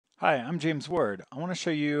Hi, I'm James Ward. I want to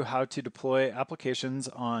show you how to deploy applications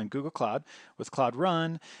on Google Cloud with Cloud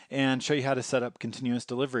Run and show you how to set up continuous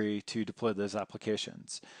delivery to deploy those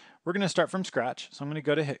applications. We're going to start from scratch. So I'm going to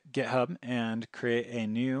go to GitHub and create a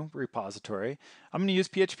new repository. I'm going to use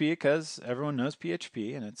PHP because everyone knows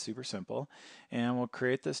PHP and it's super simple. And we'll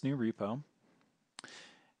create this new repo.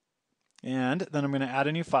 And then I'm going to add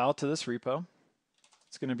a new file to this repo.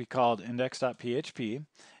 It's going to be called index.php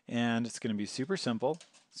and it's going to be super simple.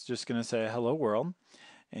 It's just going to say hello world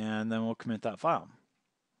and then we'll commit that file.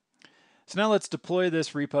 So now let's deploy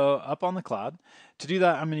this repo up on the cloud. To do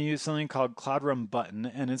that, I'm going to use something called Cloud Run button,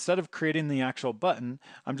 and instead of creating the actual button,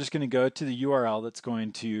 I'm just going to go to the URL that's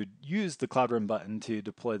going to use the Cloud Run button to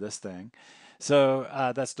deploy this thing. So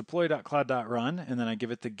that's deploy.cloud.run, and then I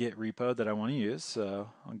give it the Git repo that I want to use. So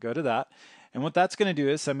I'll go to that. And what that's going to do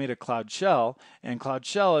is send me to Cloud Shell, and Cloud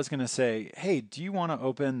Shell is going to say, hey, do you want to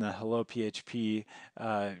open the Hello PHP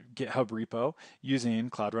GitHub repo using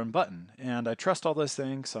Cloud Run button? And I trust all those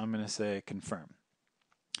things, so I'm going to say confirm.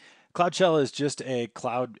 Cloud Shell is just a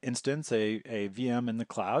cloud instance, a VM in the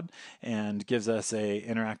cloud, and gives us a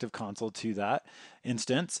interactive console to that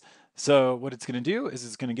instance. So what it's going to do is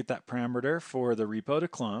it's going to get that parameter for the repo to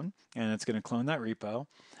clone, and it's going to clone that repo.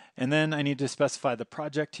 And then I need to specify the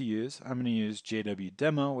project to use. I'm going to use JW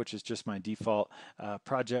Demo, which is just my default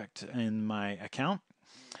project in my account.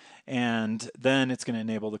 And then it's going to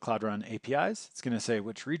enable the Cloud Run APIs. It's going to say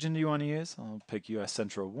which region do you want to use. I'll pick US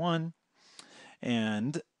Central 1.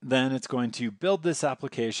 And then it's going to build this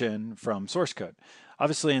application from source code.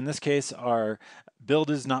 Obviously, in this case, our build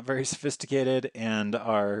is not very sophisticated and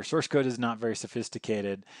our source code is not very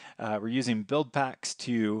sophisticated. We're using build packs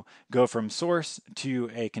to go from source to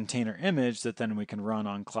a container image that then we can run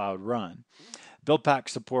on Cloud Run. Build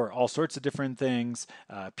packs support all sorts of different things,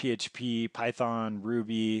 PHP, Python,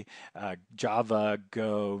 Ruby, Java,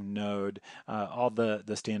 Go, Node, all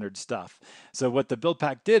the standard stuff. So what the build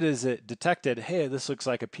pack did is it detected, hey, this looks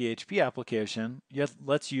like a PHP application. Yet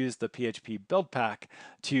let's use the PHP build pack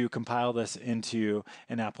to compile this into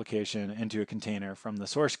an application, into a container from the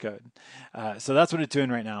source code. So that's what it's doing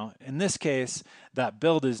right now. In this case, that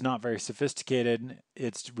build is not very sophisticated.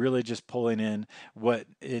 It's really just pulling in what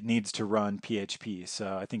it needs to run PHP.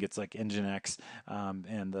 So I think it's like Nginx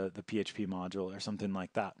and the PHP module or something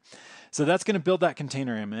like that. So that's going to build that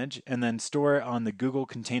container image and then store it on the Google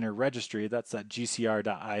Container Registry. That's that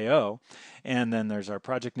gcr.io. And then there's our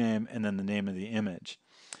project name and then the name of the image.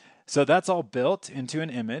 So that's all built into an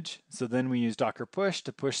image. So then we use Docker push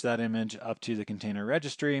to push that image up to the container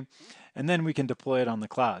registry, and then we can deploy it on the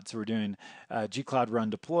cloud. So we're doing gcloud run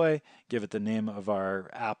deploy, give it the name of our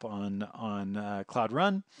app on Cloud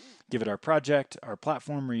Run, give it our project, our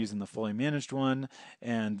platform, we're using the fully managed one,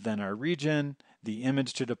 and then our region, the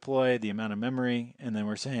image to deploy, the amount of memory, and then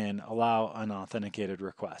we're saying allow unauthenticated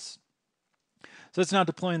requests. So it's now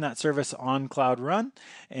deploying that service on Cloud Run,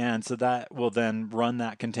 and so that will then run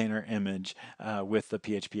that container image with the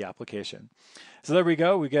PHP application. So there we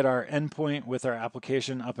go. We get our endpoint with our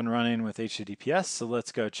application up and running with HTTPS. So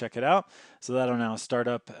let's go check it out. So that'll now start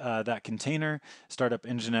up that container, start up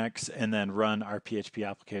Nginx, and then run our PHP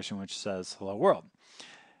application, which says hello world.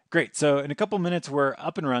 Great, so in a couple minutes we're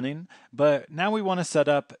up and running, but now we want to set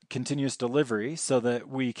up continuous delivery so that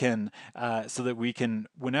we can,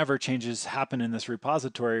 whenever changes happen in this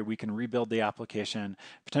repository, we can rebuild the application,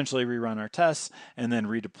 potentially rerun our tests, and then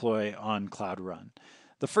redeploy on Cloud Run.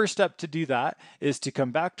 The first step to do that is to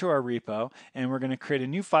come back to our repo, and we're going to create a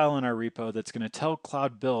new file in our repo that's going to tell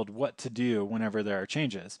Cloud Build what to do whenever there are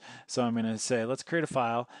changes. So I'm going to say, let's create a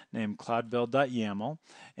file named cloudbuild.yaml,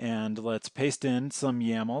 and let's paste in some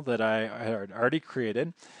YAML that I had already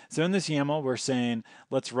created. So in this YAML, we're saying,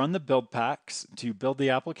 let's run the build packs to build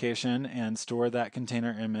the application and store that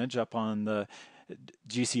container image up on the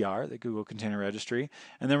GCR, the Google Container Registry,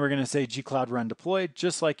 and then we're going to say gcloud run deploy,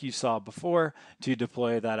 just like you saw before, to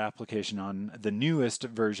deploy that application on the newest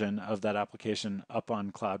version of that application up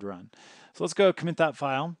on Cloud Run. So let's go commit that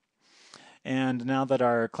file. And now that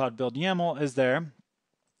our Cloud Build YAML is there,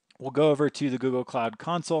 we'll go over to the Google Cloud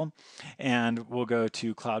Console and we'll go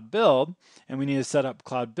to Cloud Build, and we need to set up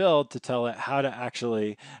Cloud Build to tell it how to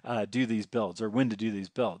actually do these builds or when to do these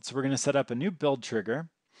builds. So we're going to set up a new build trigger.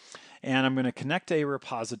 And I'm going to connect a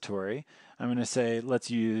repository. I'm going to say, let's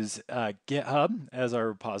use GitHub as our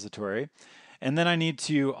repository. And then I need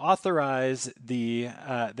to authorize the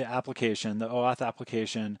application, the OAuth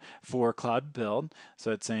application for Cloud Build. So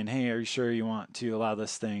it's saying, hey, are you sure you want to allow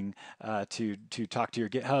this thing to talk to your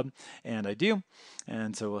GitHub? And I do.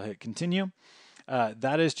 And so we'll hit continue.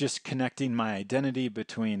 that is just connecting my identity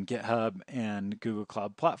between GitHub and Google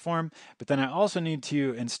Cloud Platform. But then I also need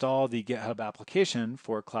to install the GitHub application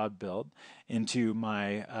for Cloud Build into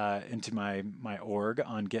my org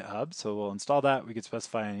on GitHub. So we'll install that. We could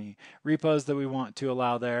specify any repos that we want to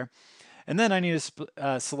allow there. And then I need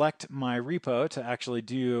to select my repo to actually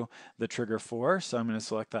do the trigger for. So I'm going to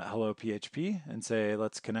select that hello PHP and say,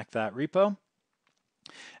 let's connect that repo.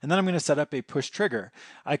 And then I'm going to set up a push trigger.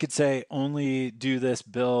 I could say only do this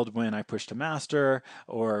build when I push to master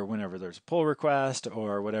or whenever there's a pull request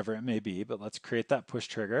or whatever it may be, but let's create that push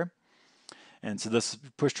trigger. And so this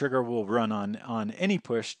push trigger will run on any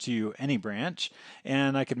push to any branch,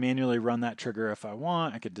 and I could manually run that trigger if I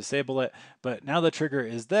want. I could disable it, but now the trigger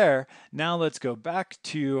is there. Now let's go back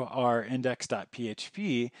to our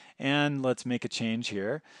index.php and let's make a change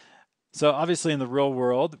here. So obviously in the real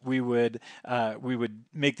world, we would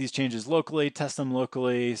make these changes locally, test them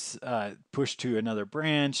locally, push to another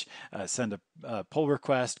branch, send a pull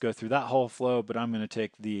request, go through that whole flow, but I'm going to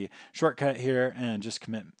take the shortcut here and just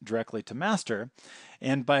commit directly to master.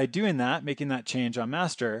 And by doing that, making that change on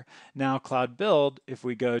master, now Cloud Build, if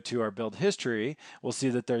we go to our build history, we'll see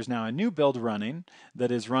that there's now a new build running that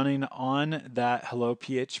is running on that hello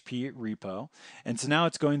PHP repo. And so now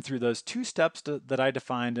it's going through those two steps that I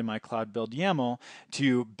defined in my Cloud Build YAML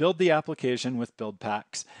to build the application with build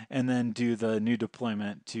packs and then do the new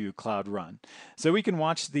deployment to Cloud Run. So we can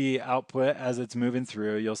watch the output as it's moving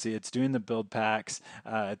through. You'll see it's doing the build packs.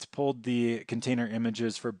 It's pulled the container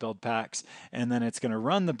images for build packs, and then it's going to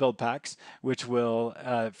run the build packs, which will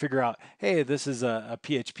figure out, hey, this is a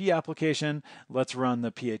PHP application. Let's run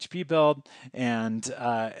the PHP build, and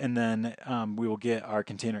then we will get our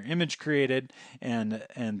container image created, and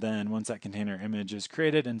then once that container image is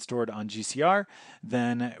created and stored on GCR,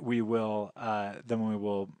 then we will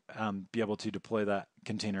be able to deploy that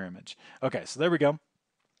container image. Okay, so there we go.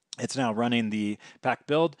 It's now running the pack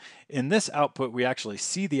build. In this output, we actually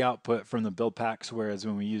see the output from the build packs, whereas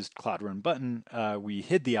when we used Cloud Run button, we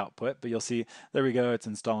hid the output, but you'll see, there we go, it's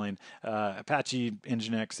installing Apache,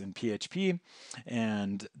 Nginx, and PHP,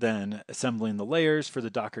 and then assembling the layers for the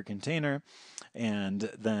Docker container,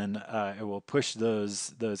 and then it will push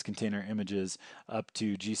those container images up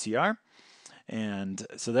to GCR. And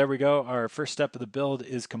so there we go. Our first step of the build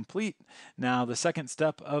is complete. Now the second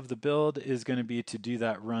step of the build is going to be to do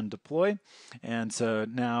that run deploy. And so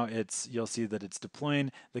now you'll see that it's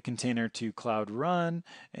deploying the container to Cloud Run,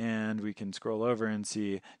 and we can scroll over and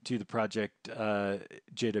see to the project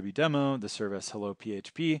JW demo, the service hello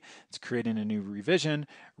PHP. It's creating a new revision,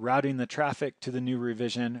 routing the traffic to the new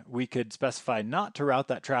revision. We could specify not to route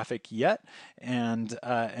that traffic yet and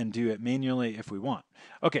do it manually if we want.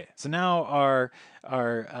 Okay, so now our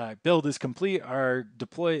build is complete, our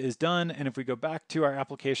deploy is done, and if we go back to our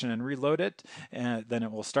application and reload it, then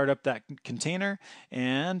it will start up that container,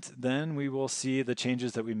 and then we will see the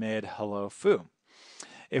changes that we made. Hello foo.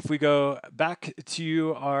 If we go back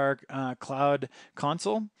to our Cloud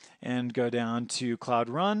console and go down to Cloud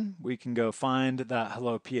Run, we can go find that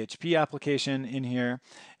hello PHP application in here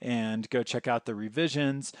and go check out the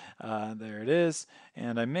revisions. There it is.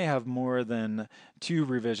 And I may have more than 2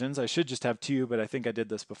 revisions. I should just have 2, but I think I did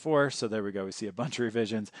this before. So there we go. We see a bunch of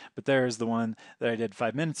revisions. But there's the one that I did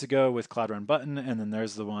 5 minutes ago with Cloud Run button. And then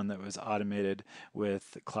there's the one that was automated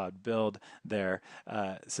with Cloud Build there.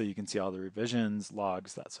 So you can see all the revisions,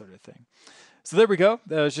 logs, that sort of thing. So there we go.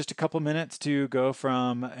 That was just a couple minutes to go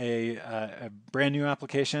from a brand new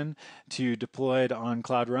application to deployed on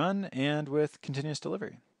Cloud Run and with continuous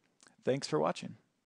delivery. Thanks for watching.